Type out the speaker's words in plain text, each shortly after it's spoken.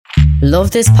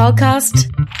Love this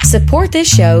podcast? Support this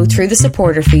show through the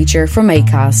supporter feature from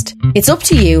Acast. It's up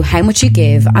to you how much you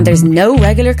give and there's no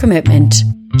regular commitment.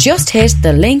 Just hit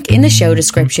the link in the show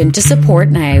description to support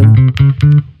now.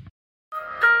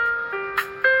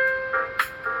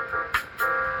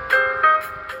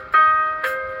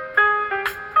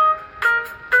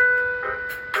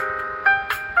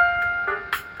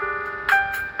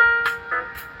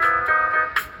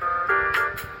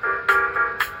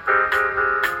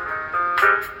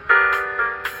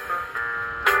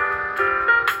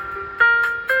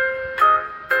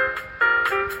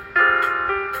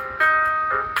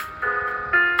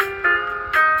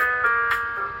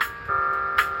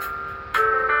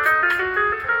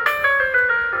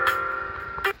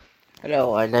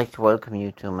 Hello, I'd like to welcome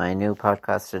you to my new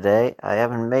podcast today. I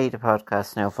haven't made a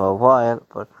podcast now for a while,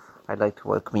 but I'd like to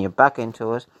welcome you back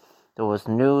into it. There was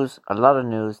a lot of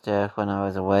news there when I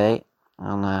was away,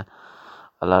 and a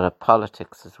lot of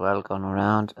politics as well going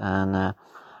around, and I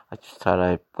just thought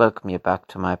I'd welcome you back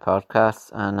to my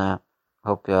podcast, and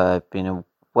hope I've been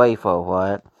away for a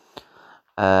while.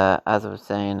 As I was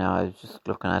saying, I was just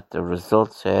looking at the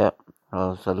results here. There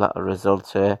was a lot of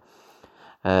results here.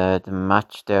 The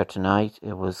match there tonight,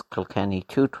 it was Kilkenny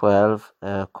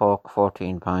 2-12, Cork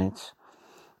 14 points.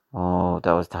 Oh,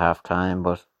 that was the half time,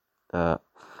 but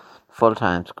full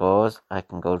time scores, I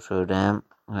can go through them.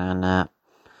 And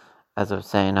as I was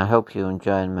saying, I hope you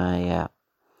enjoyed my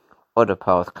other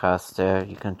podcasts there.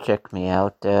 You can check me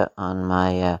out there on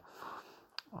my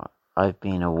I've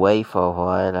been away for a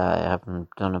while. I haven't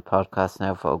done a podcast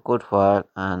now for a good while,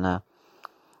 and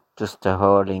just the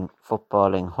hurling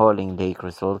league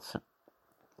results.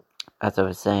 As I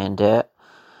was saying there,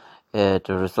 the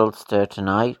results there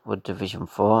tonight with Division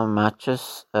 4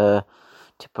 matches.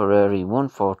 Tipperary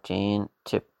 114,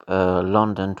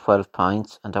 London 12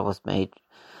 points, and that was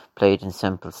played in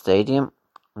Semple Stadium.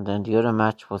 And then the other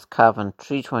match was Cavan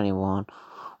 321,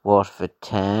 Waterford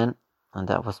 10, and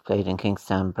that was played in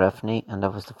Kingstown Breffni, and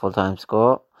that was the full-time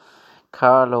score.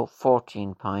 Carlow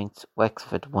 14 points,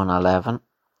 Wexford 111.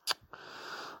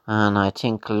 And I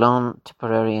think Lund,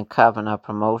 Tipperary and Cavan are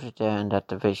promoted there in that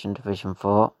Division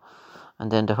 4.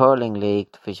 And then the Hurling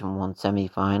League Division 1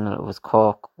 semi-final, it was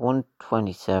Cork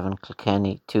 127,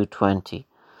 Kilkenny 220.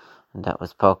 And that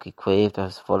was Páirc Uí Chaoimh, that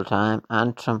was full-time.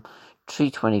 Antrim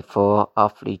 324,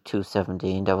 Offaly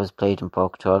 217, that was played in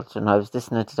Páirc Uí And I was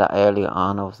listening to that earlier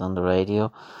on, I was on the radio.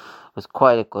 It was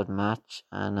quite a good match,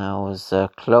 and I was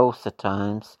close at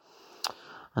times.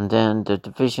 And then the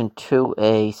Division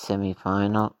 2A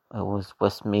semi-final, it was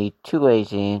Westmeath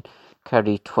 218,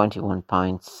 Kerry 21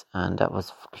 points, and that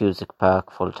was Cusack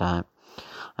Park full-time.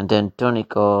 And then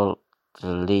Donegal, the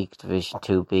League Division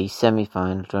 2B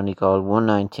semi-final, Donegal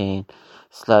 119,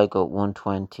 Sligo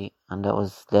 120, and that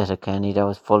was Letterkenny, that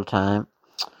was full-time.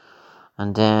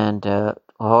 And then the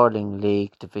Hurling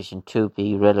League Division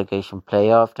 2B relegation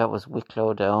playoff, that was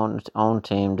Wicklow, their own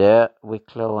team there,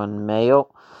 Wicklow and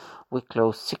Mayo.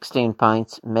 Wicklow 16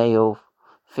 points, Mayo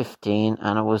 15,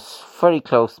 and it was a very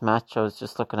close match. I was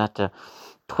just looking at the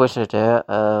Twitter there,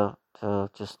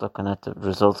 just looking at the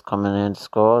results coming in, the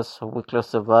scores. So Wicklow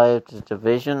survived the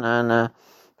division, and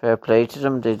fair play to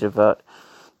them. They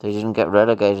didn't get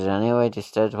relegated anyway. They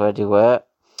stayed where they were.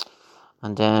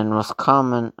 And then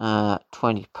Roscommon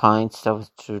 20 points. That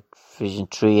was Division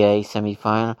 3A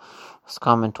semi-final.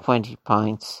 Roscommon 20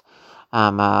 points.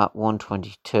 Armagh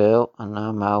 122, and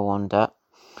Armagh won that.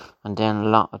 And then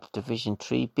Division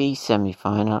 3B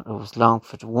semi-final, it was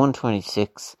Longford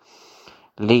 126,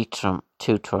 Leitrim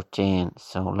 213.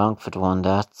 So Longford won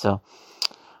that. So,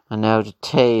 and now the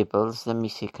tables. Let me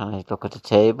see. Can I look at the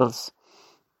tables?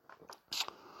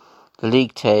 The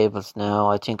league tables now.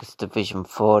 I think it's Division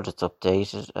 4 that's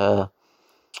updated.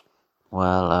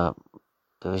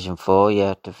 Division 4.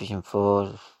 Yeah, Division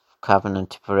 4. Cavan and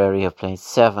Tipperary are playing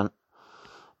 7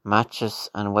 matches,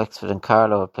 and Wexford and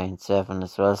Carlow are playing 7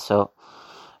 as well. So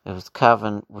it was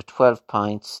Cavan with 12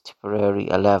 points, Tipperary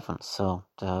 11. So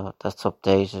that's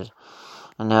updated.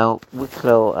 And now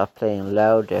Wicklow are playing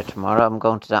Louth there tomorrow. I'm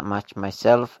going to that match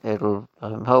myself. I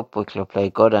hope Wicklow play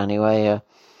good anyway.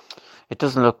 It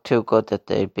doesn't look too good that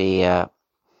they'll be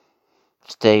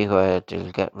stay where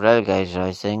they'll get relegated,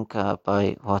 I think,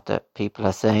 by what the people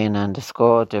are saying, and the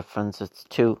score difference, it's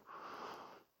too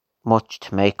much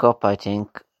to make up, I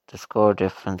think. The score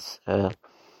difference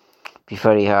be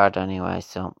very hard anyway,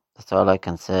 so that's all I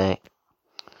can say.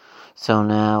 So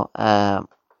now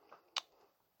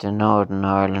the Northern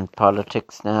Ireland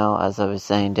politics now, as I was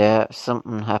saying there,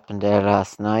 something happened there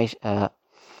last night.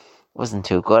 Wasn't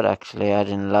too good actually. I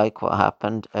didn't like what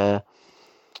happened.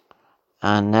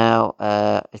 And now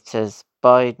it says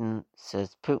Biden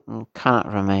says Putin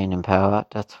cannot remain in power.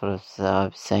 That's what I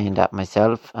was saying that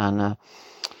myself. And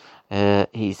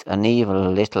he's an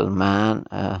evil little man.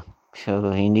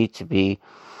 So he needs to be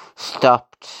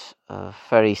stopped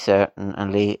very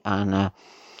certainly, and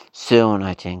soon.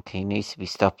 I think he needs to be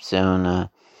stopped soon.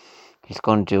 He's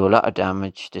going to do a lot of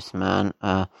damage. This man.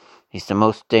 He's the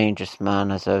most dangerous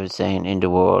man, as I was saying, in the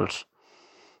world.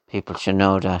 People should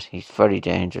know that he's very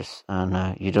dangerous,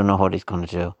 and you don't know what he's going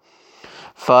to do.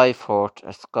 5 hurt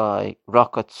a Sky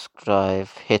rocket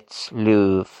drive hits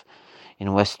Lviv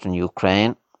in western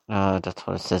Ukraine. That's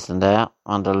what it says in there.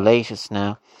 On the latest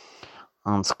now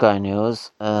on Sky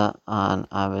News, and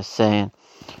I was saying,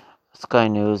 Sky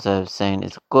News, I was saying,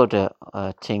 it's a good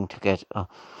thing to get a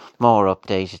more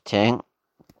updated thing.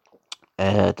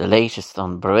 The latest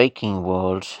on Breaking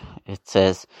World, it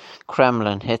says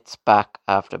Kremlin hits back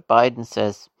after Biden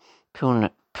says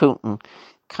Putin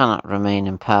cannot remain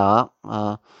in power.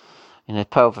 In a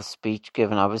powerful speech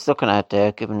given, I was looking at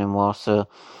there, given in Warsaw,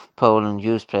 Poland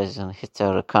youth president hits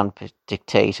out a convict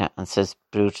dictator and says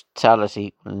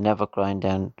brutality will never grind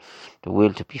down the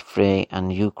will to be free,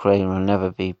 and Ukraine will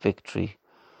never be victory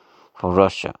for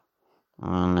Russia.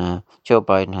 And Joe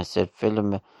Biden has said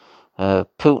Vladimir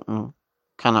Putin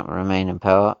cannot remain in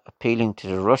power, appealing to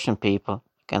the Russian people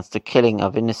against the killing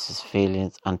of innocent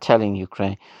civilians and telling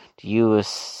Ukraine the US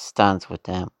stands with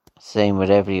them. Same with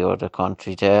every other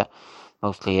country there,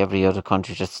 mostly every other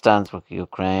country that stands with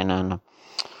Ukraine. And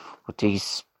with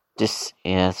this,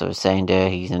 as I was saying there,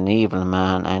 he's an evil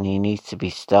man and he needs to be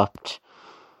stopped.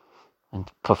 And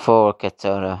before it gets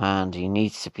out of hand, he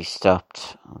needs to be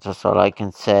stopped. That's all I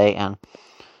can say. And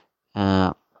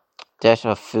death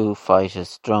of Foo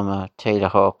Fighters drummer Taylor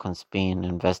Hawkins being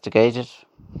investigated.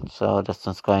 So that's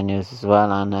on Sky News as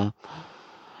well. And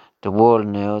the World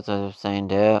News, as I was saying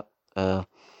there, it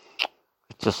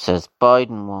just says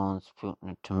Biden wants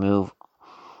Putin to move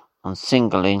on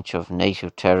single inch of NATO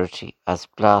territory as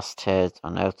blast heads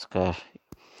on outskirts.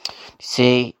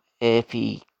 See, if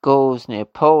he goes near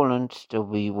Poland, there'll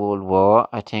be World War.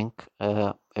 I think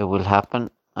it will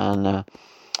happen. And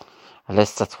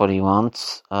unless that's what he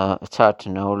wants. It's hard to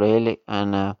know, really.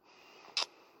 And I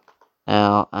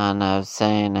was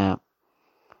saying,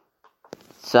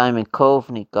 Simon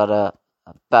Coveney got a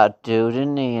bad dude,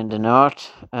 didn't he, in the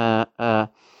north?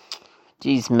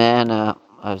 These men, I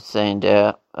was saying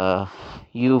there,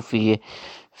 UVVF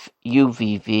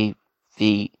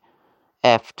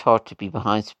thought to be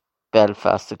behind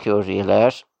Belfast security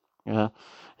alert. A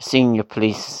senior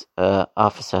police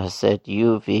officer has said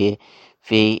UVV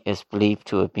is believed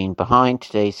to have been behind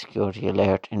today's security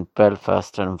alert in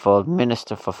Belfast that involved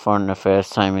Minister for Foreign Affairs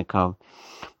Simon Coveney.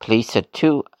 Police said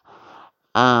 2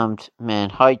 armed men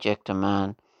hijacked a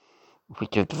man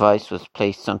which a device was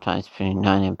placed sometimes between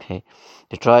 9 and p.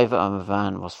 The driver of a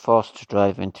van was forced to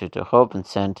drive into the Hobin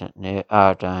Centre near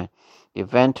Ardine. The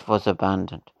event was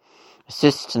abandoned.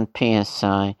 Assistant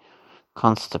PSI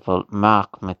Constable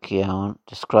Mark McKeown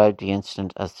described the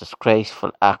incident as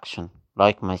disgraceful action.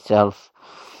 Like myself,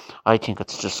 I think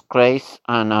it's disgrace,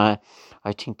 and I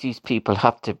think these people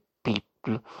have to be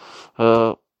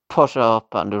put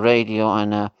up on the radio.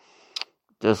 And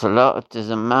there's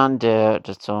a man there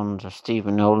that's under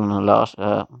Stephen Nolan a lot.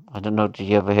 I don't know, did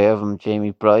you ever hear of him,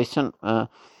 Jamie Bryson?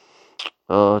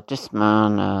 This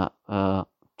man,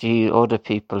 the other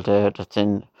people there that's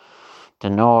in the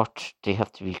north, they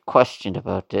have to be questioned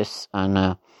about this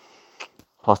and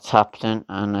what's happening,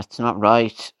 and it's not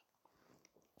right.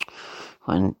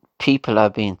 When people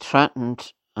are being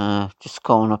threatened, just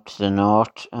going up to the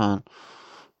north, and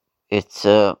it's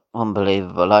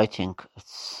unbelievable. I think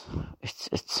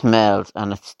it smells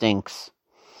and it stinks,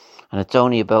 and it's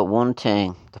only about one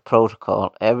thing: the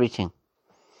protocol, everything.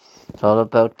 It's all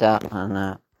about that,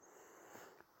 and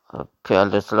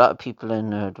there's a lot of people in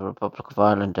the Republic of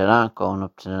Ireland that aren't going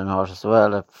up to the north as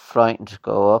well. They're frightened to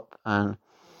go up, and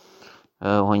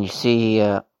when you see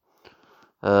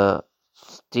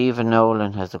Stephen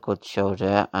Nolan has a good show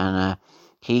there, and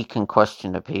he can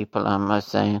question the people. I'm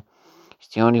saying he's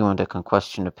the only one that can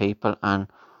question the people, and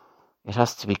it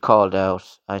has to be called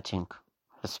out. I think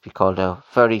it has to be called out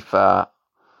very far.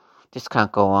 This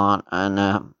can't go on, and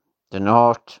the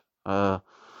north, the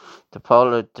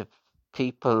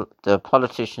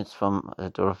politicians from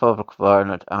the Republic of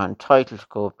Ireland are entitled to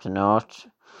go up to north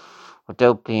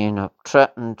without being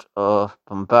threatened or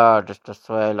bombarded. That's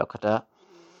the way I look at that.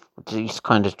 These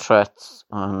kind of threats,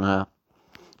 and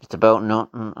it's about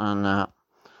nothing. And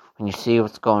when you see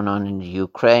what's going on in the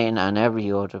Ukraine and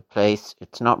every other place,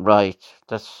 it's not right.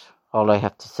 That's all I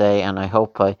have to say, and I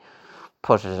hope I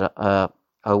put it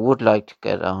I would like to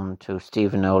get on to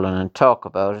Stephen Nolan and talk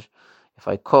about it if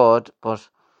I could, but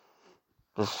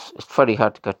it's pretty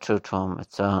hard to get through to him.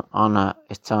 It's on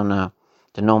the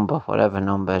number, whatever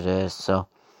number it is. So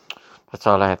that's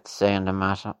all I have to say on the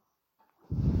matter.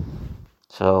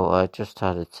 So I just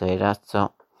thought I'd say that.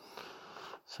 So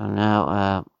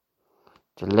now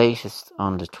the latest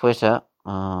on the Twitter.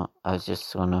 I was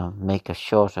just gonna make a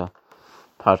shorter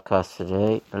podcast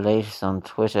today. The latest on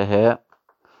Twitter here.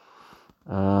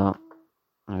 Let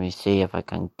me see if I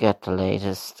can get the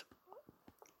latest.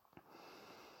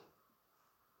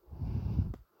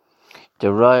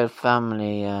 The royal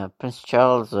family, Prince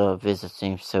Charles' visit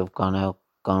seems to have gone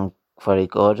very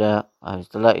good. I was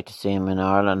delighted to see him in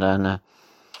Ireland, and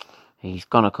he's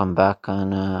gonna come back,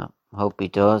 and hope he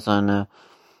does. And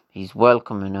he's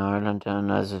welcome in Ireland.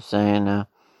 And as I was saying,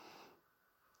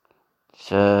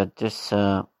 so this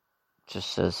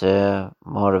just says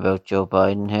more about Joe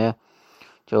Biden here.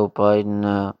 Joe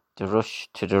Biden, the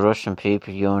Russian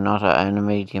people, you are not our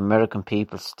enemy. The American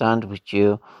people stand with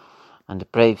you and the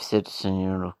brave citizen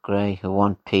in Ukraine who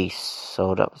want peace.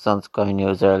 So that was on Sky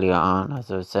News earlier on, as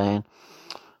I was saying.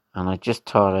 And I just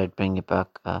thought I'd bring you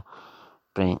back,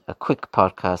 bring a quick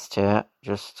podcast here,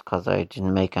 just because I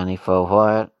didn't make any for a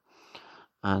while.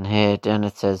 And here then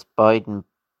it says Biden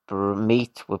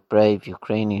meets with brave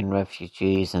Ukrainian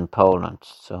refugees in Poland.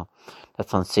 So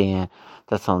that's on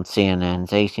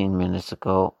CNN's 18 minutes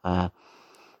ago.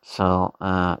 So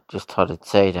just thought I'd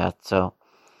say that. So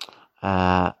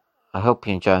I hope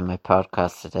you enjoy my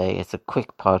podcast today. It's a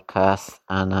quick podcast,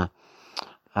 and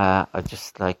I'd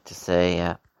just like to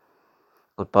say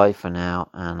goodbye for now.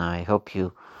 And I hope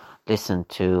you listen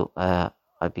to. I'll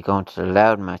be going to the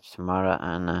Loud match tomorrow,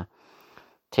 and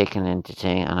taking into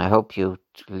thing. And I hope you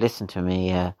listen to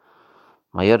me.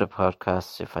 My other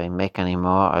podcasts. If I make any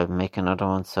more, I'll make another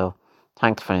one. So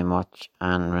thanks very much,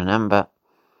 and remember,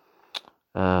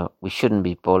 we shouldn't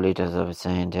be bullied, as I was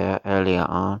saying there earlier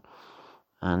on.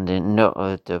 And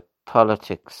the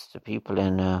politics, the people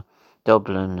in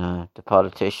Dublin, the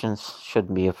politicians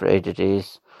shouldn't be afraid of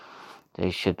these.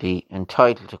 They should be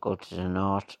entitled to go to the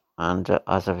north. And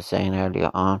as I was saying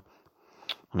earlier on,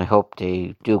 and I hope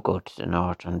they do go to the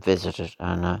north and visit it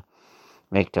and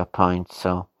make their point.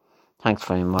 So thanks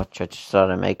very much. I just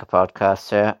thought I'd make a podcast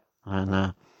here.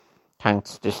 And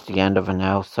thanks. This is the end of it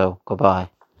now. So goodbye.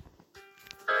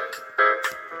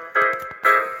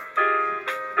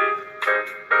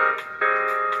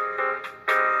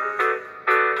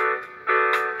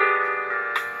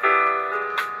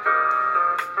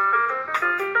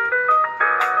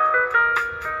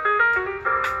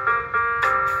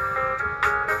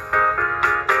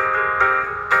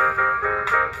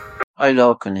 Hi,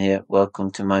 Lorcan here.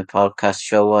 Welcome to my podcast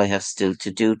show. I have still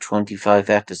to do 25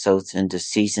 episodes in the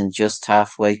season. Just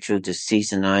halfway through the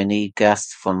season, I need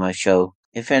guests for my show.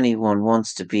 If anyone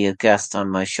wants to be a guest on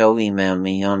my show, email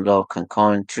me on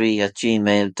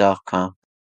lorcancoin3@gmail.com.